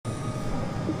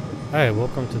Hi,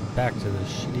 welcome back to the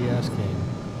shitty ass game.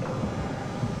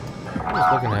 I'm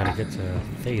just looking how to get to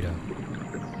Theta. And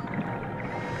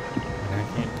I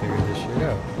can't figure this shit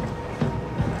out.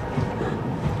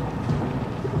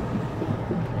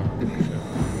 Oh, shit.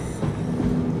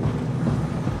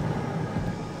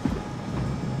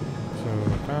 So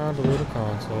I found a little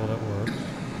console that works.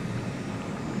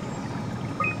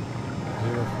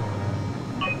 049.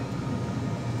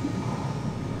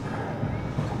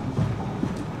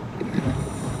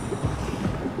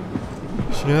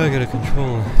 So now I gotta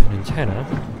control an antenna.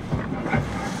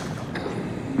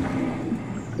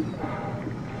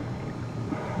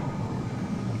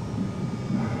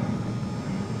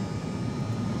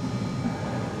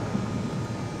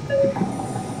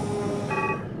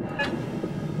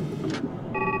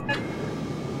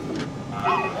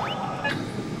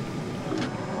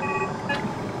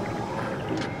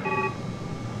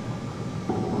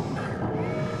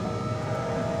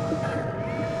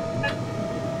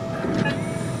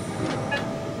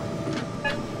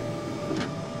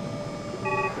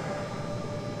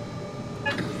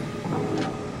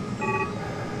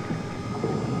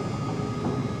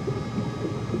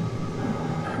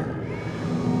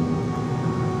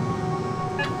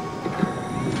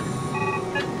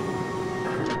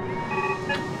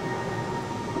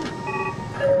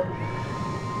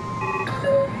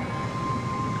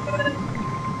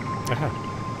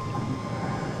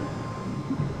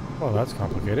 Well, that's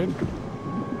complicated.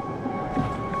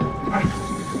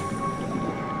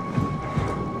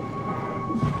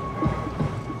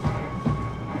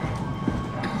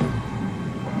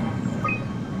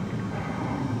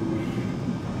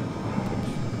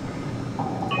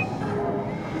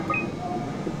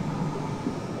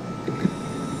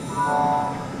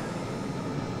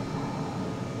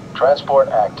 Transport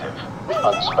active.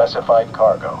 Unspecified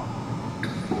cargo.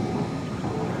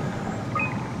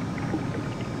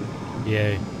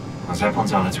 Yay. The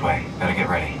Zeppelin's on its way. Better get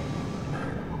ready.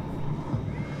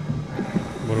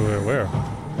 What do we wear?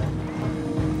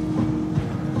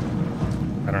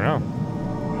 I don't know.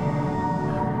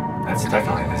 That's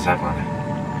definitely the Zeppelin.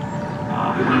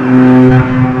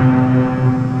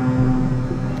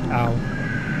 Ow.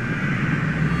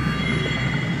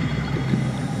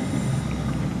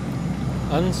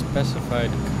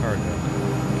 Unspecified cargo.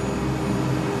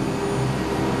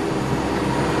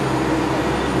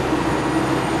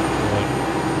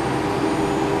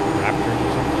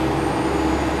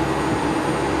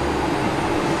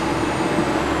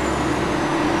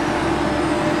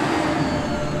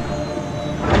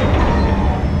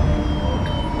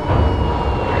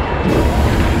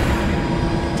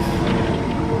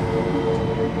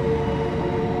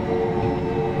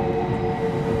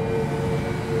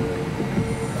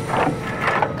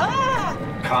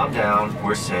 Calm down.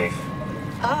 We're safe.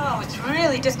 Oh, it's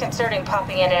really disconcerting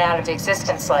popping in and out of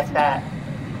existence like that.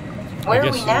 Where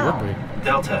are we now?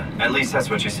 Delta. At least that's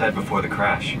what you said before the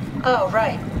crash. Oh,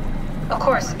 right. Of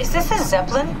course. Is this a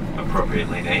Zeppelin?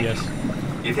 Appropriately named. Yes.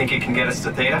 You think it can get us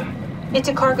to Theta? It's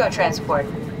a cargo transport.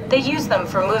 They use them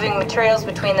for moving materials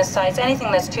between the sites,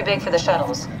 anything that's too big for the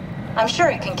shuttles. I'm sure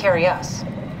it can carry us.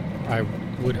 I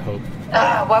would hope.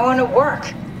 Why won't it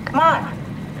work? Come on.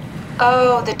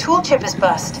 Oh, the tool chip is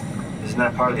bust. Isn't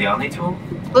that part of the Omni tool?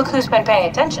 Look who's been paying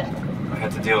attention. I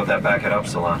had to deal with that back at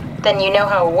Upsilon. Then you know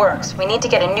how it works. We need to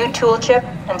get a new tool chip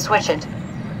and switch it.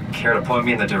 Care to point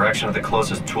me in the direction of the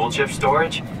closest tool chip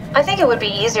storage? I think it would be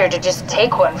easier to just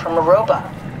take one from a robot.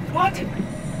 What?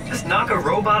 Just knock a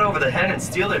robot over the head and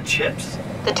steal their chips?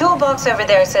 The toolbox over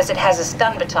there says it has a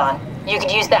stun baton. You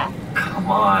could use that.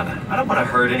 Come on. I don't want to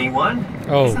hurt anyone.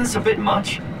 Oh. Isn't this a bit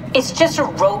much? It's just a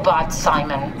robot,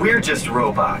 Simon. We're just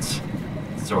robots.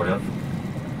 Sort of.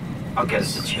 I'll get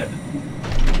us a chip.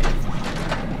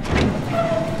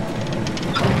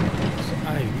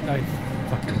 I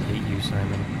fucking hate you,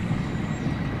 Simon.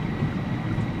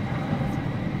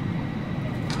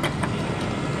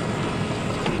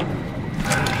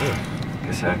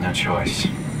 Guess I have no choice.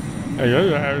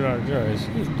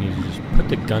 You just put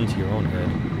the gun to your own head.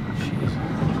 Jeez.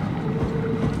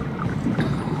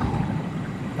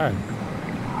 Alright.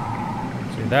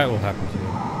 See, that will happen to you.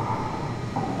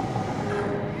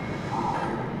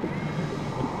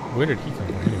 Where did he come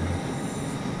from anyway?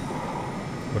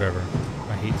 Whatever.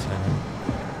 I hate Simon.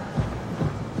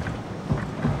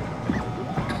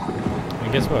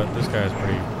 And guess what? This guy is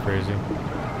pretty crazy.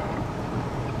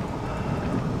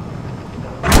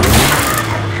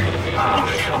 Oh,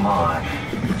 come on.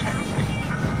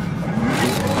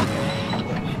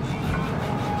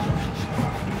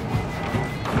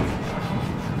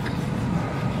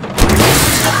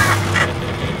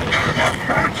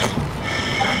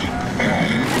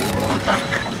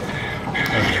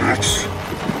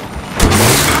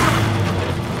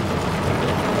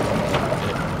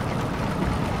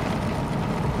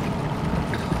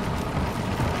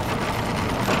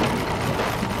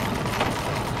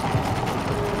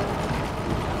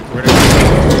 Where did it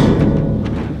go?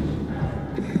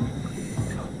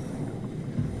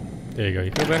 There you go.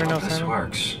 You feel better now, This Simon?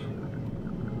 works.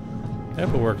 I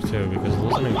hope it works too, because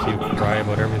listening to you cry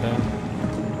about everything.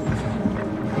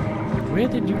 Where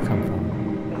did you come from?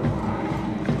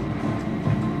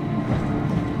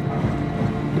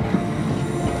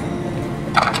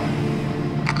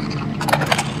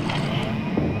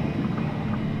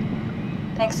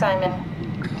 Thanks, Simon.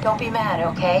 Don't be mad,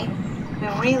 okay? We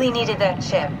really needed that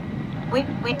chip.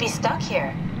 We'd be stuck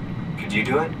here. Could you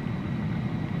do it?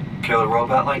 Kill a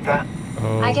robot like that?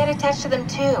 Oh, I get attached to them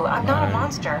too. I'm not a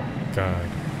monster. God.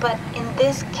 But in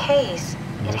this case,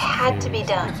 it had to be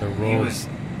done. It's a He was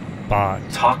robot.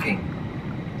 talking.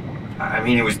 I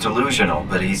mean, he was delusional,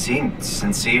 but he seemed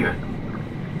sincere.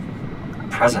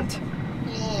 Present.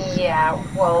 Yeah,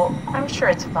 well, I'm sure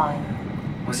it's fine.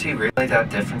 Was he really that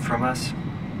different from us?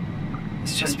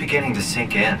 It's just beginning to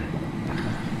sink in.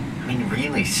 I mean,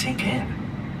 really sink in.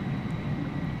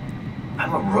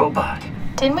 I'm a robot.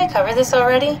 Didn't we cover this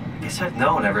already? I guess I've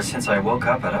known ever since I woke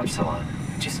up at Upsilon.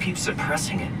 I just keep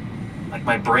suppressing it. Like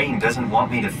my brain doesn't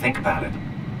want me to think about it.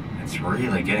 It's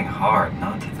really getting hard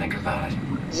not to think about it.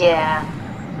 Yeah.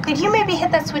 Could you maybe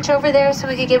hit that switch over there so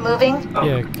we could get moving? Oh,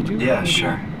 Yeah, could you yeah,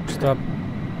 sure. stop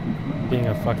being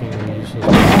a fucking useless...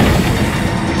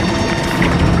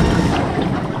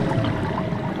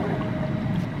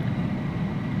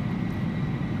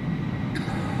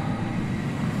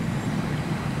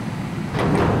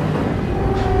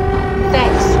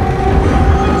 Thanks.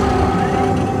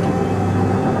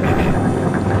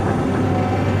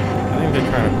 I think they're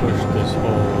trying to push this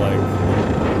whole, like,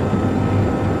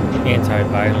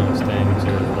 anti-violence thing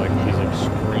to, like, these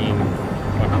extreme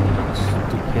fucking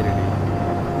stupidity.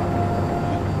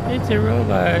 It's a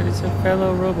robot. It's a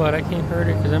fellow robot. I can't hurt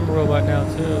it because I'm a robot now,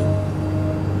 too.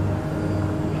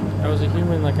 I was a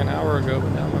human like an hour ago,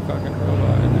 but now I'm a fucking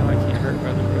robot, and now I can't hurt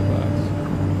other robots.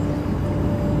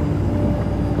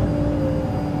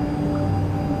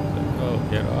 Oh,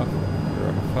 get off. You're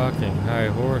on a fucking high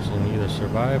horse and either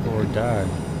survive or die.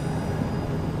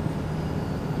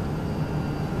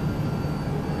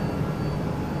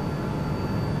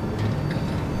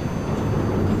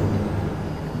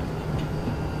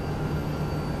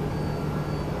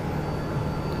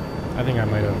 I think I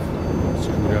might have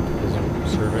screwed up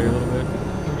his survey a little bit.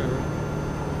 Whatever.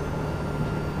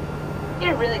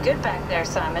 You did really good back there,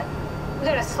 Simon. We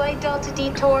got a slight delta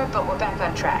detour, but we're back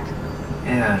on track.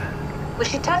 Yeah. We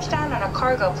should touch down on a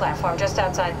cargo platform just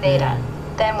outside Theta.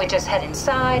 Then we just head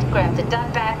inside, grab the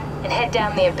Dunbat, and head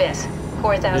down the abyss.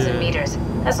 4,000 meters.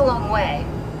 That's a long way.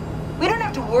 We don't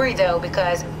have to worry, though,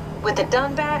 because with the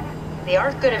Dunbat, the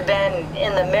Ark could have been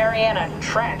in the Mariana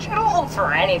Trench. It'll hold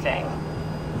for anything.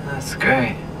 That's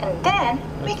great. And then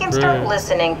we can start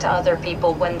listening to other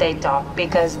people when they talk,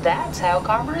 because that's how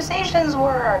conversations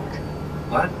work.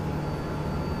 What?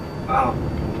 Oh,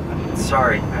 I'm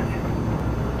sorry.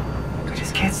 I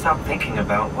just can't stop thinking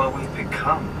about what we've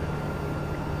become.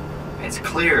 It's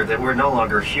clear that we're no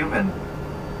longer human.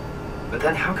 But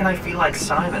then how can I feel like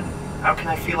Simon? How can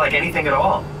I feel like anything at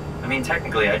all? I mean,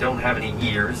 technically, I don't have any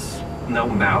ears, no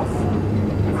mouth.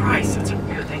 Christ, that's a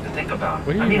weird thing to think about.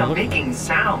 I mean, I'm making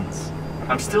sounds.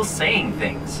 I'm still saying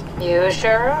things. You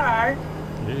sure are.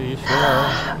 Yeah, you sure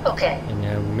are. Okay. And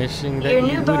you're missing that Your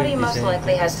you new body wouldn't be most saying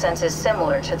likely has senses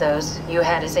similar to those you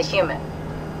had as a human.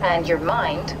 And your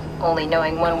mind, only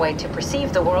knowing one way to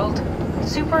perceive the world,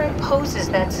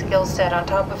 superimposes that skill set on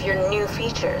top of your new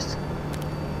features.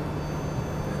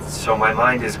 So my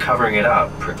mind is covering it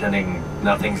up, pretending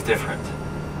nothing's different.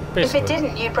 Basically. If it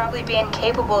didn't, you'd probably be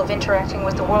incapable of interacting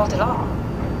with the world at all.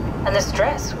 And the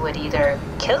stress would either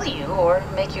kill you or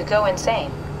make you go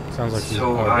insane. Sounds like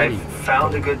So I've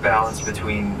found a good balance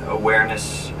between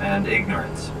awareness and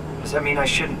ignorance. Does that mean I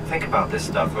shouldn't think about this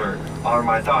stuff, or are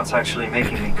my thoughts actually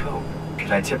making me cope?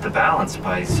 Could I tip the balance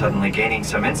by suddenly gaining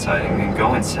some insight and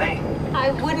go insane?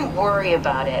 I wouldn't worry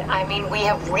about it. I mean, we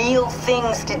have real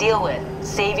things to deal with.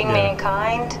 Saving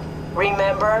mankind,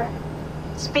 remember?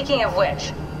 Speaking of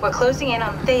which, we're closing in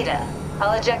on Theta.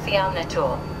 I'll eject the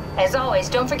Omnitool. As always,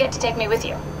 don't forget to take me with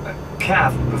you.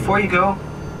 Kath, before you go,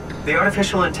 the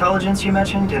artificial intelligence you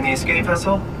mentioned in the escape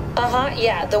vessel? Uh-huh,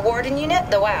 yeah, the Warden unit,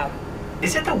 the WOW.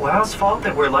 Is it the WOW's fault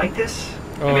that we're like this?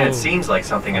 I mean, it seems like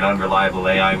something an unreliable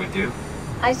AI would do.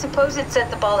 I suppose it set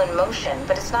the ball in motion,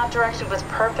 but it's not directed with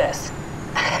purpose.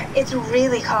 It's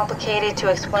really complicated to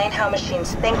explain how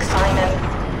machines think,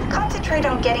 Simon. Concentrate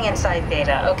on getting inside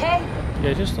Theta, okay?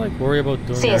 Yeah, just like worry about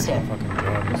doing See the you actual soon. fucking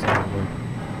job instead of like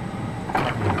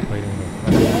contemplating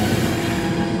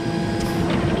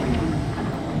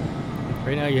the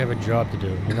Right now you have a job to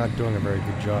do. You're not doing a very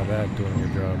good job at doing your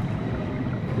job.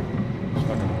 It's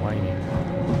fucking whining.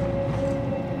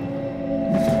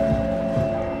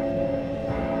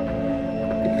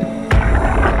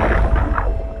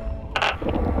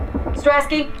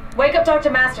 Strasky, wake up Dr.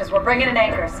 Masters. We're bringing in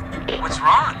anchors. What's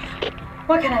wrong?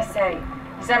 What can I say?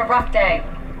 He's had a rough day.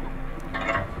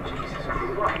 Jesus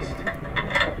Christ.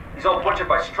 He's all butchered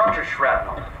by structure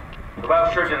shrapnel. The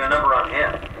biosurgeon a number on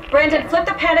him. Brandon, flip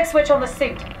the panic switch on the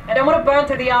suit. I don't want to burn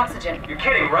through the oxygen. You're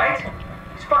kidding, right?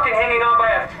 He's fucking hanging on by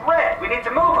a thread. We need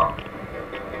to move him.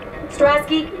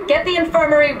 Strasky, get the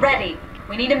infirmary ready.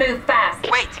 We need to move fast.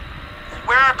 Wait,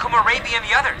 where are Komorabi and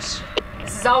the others?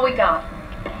 This is all we got.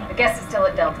 The guest is still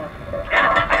at Delta.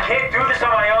 I can't do this on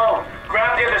my own.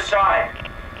 Grab the other side.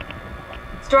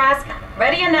 Strask,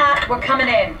 ready or not, we're coming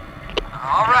in.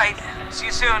 All right, see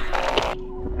you soon.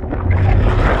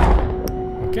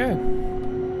 Okay.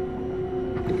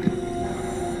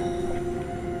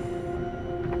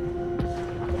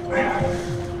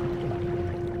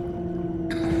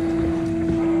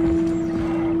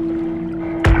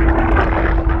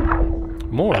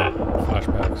 More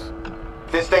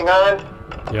flashbacks. This thing on?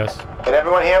 Yes. Can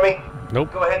everyone hear me?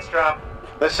 Nope. Go ahead, Strom.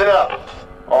 Listen up,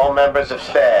 all members of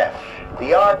staff.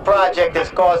 The ARC project has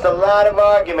caused a lot of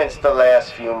arguments the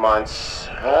last few months.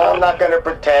 I'm not going to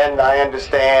pretend I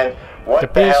understand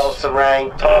what the hell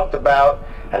Sarang talked about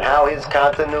and how his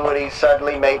continuity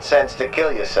suddenly made sense to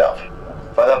kill yourself.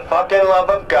 For the fucking love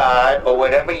of God, or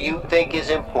whatever you think is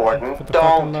important,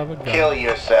 don't kill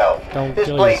yourself. This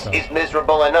place is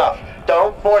miserable enough.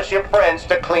 Don't force your friends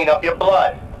to clean up your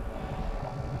blood.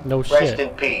 No shit. Rest in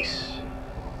peace.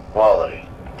 Quality.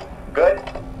 Good?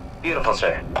 Beautiful,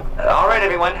 sir. All right,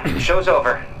 everyone. Show's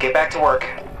over. Get back to work.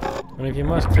 And if you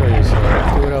must kill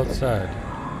yourself, do it outside,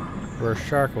 where a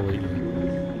shark will eat you.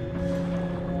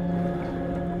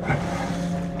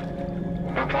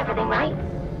 That's everything right?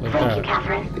 Like Thank that. you,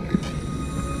 Catherine.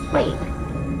 Wait.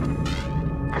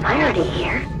 Am I already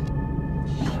here?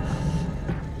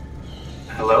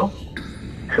 Hello?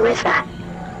 Who is that?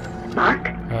 Mark?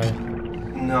 Hi.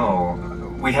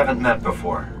 No, we haven't met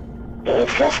before.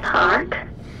 Is this the ARC?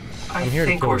 I here to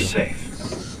think kill we're you.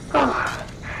 safe. Oh,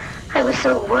 I was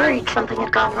so worried something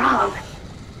had gone wrong.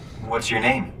 What's your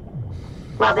name?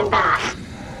 Robin Bass.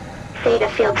 Theta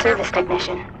field service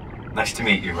technician. Nice to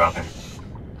meet you, Robin.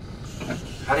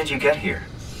 How did you get here?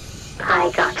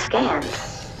 I got scanned,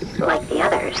 like the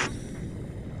others.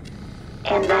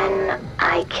 And then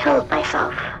I killed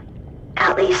myself.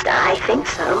 At least I think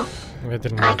so. It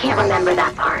didn't I work. can't remember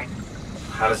that part.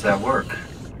 How does that work?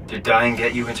 Did dying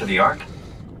get you into the Ark?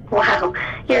 Wow,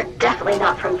 you're definitely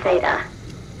not from Theta.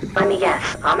 Let me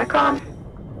guess, Omicron?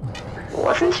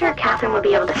 Wasn't sure Catherine would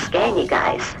be able to scan you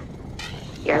guys.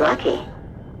 You're lucky.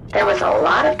 There was a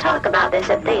lot of talk about this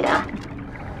at Theta.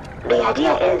 The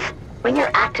idea is, when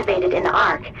you're activated in the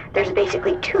Ark, there's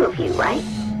basically two of you, right?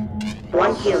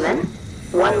 One human,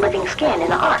 one living scan in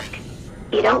the Ark.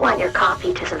 You don't want your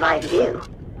copy to survive you.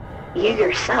 You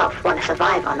yourself want to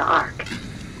survive on the Ark.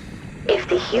 If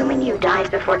the human you dies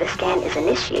before the scan is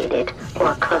initiated,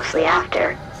 or closely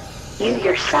after, you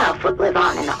yourself would live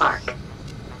on in the Ark.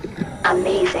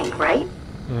 Amazing, right?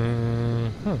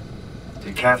 Mm-hmm.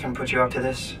 Did Catherine put you up to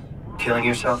this? Killing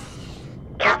yourself?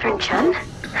 Catherine Chun?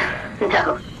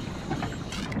 No.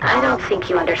 I don't think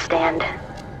you understand.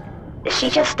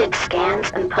 She just did scans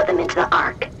and put them into the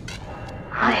Ark.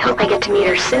 I hope I get to meet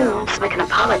her soon so I can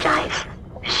apologize.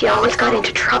 She always got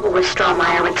into trouble with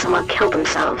Strohmeyer when someone killed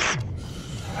themselves.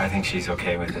 I think she's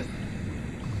okay with it.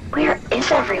 Where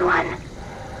is everyone?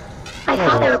 I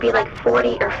thought there would be like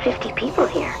 40 or 50 people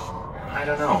here. I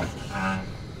don't know.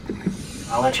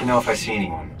 I'll let you know if I see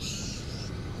anyone.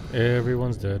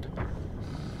 Everyone's dead.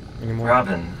 Any more?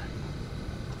 Robin,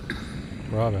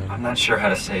 Robin. I'm not sure how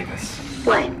to say this.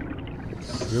 What?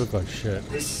 You look like shit.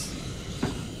 This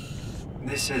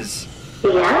is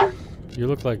Yeah? You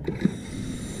look like...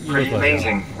 pretty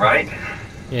amazing, right?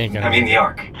 You ain't gonna... I mean, the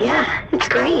Ark. Yeah, it's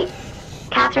great.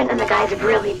 Catherine and the guys have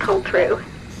really pulled through.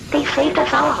 They saved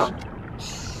us all.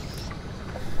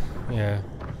 Yeah,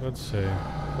 let's see.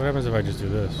 What happens if I just do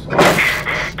this?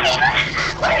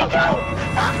 Let me go!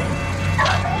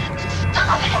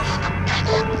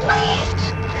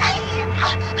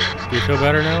 Do you feel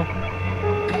better now?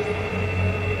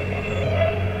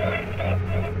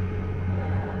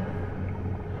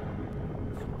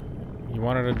 You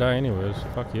wanted to die anyways.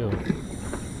 Fuck you.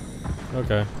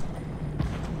 Okay.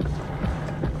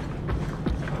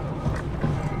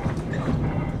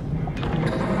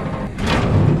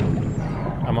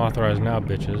 I'm authorized now,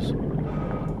 bitches.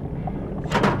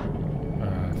 Fuck.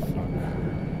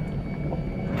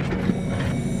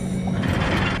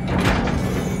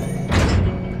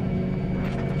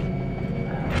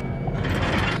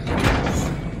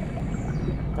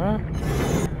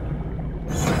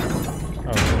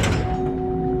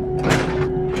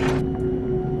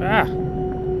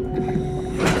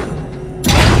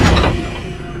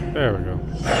 There we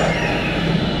go.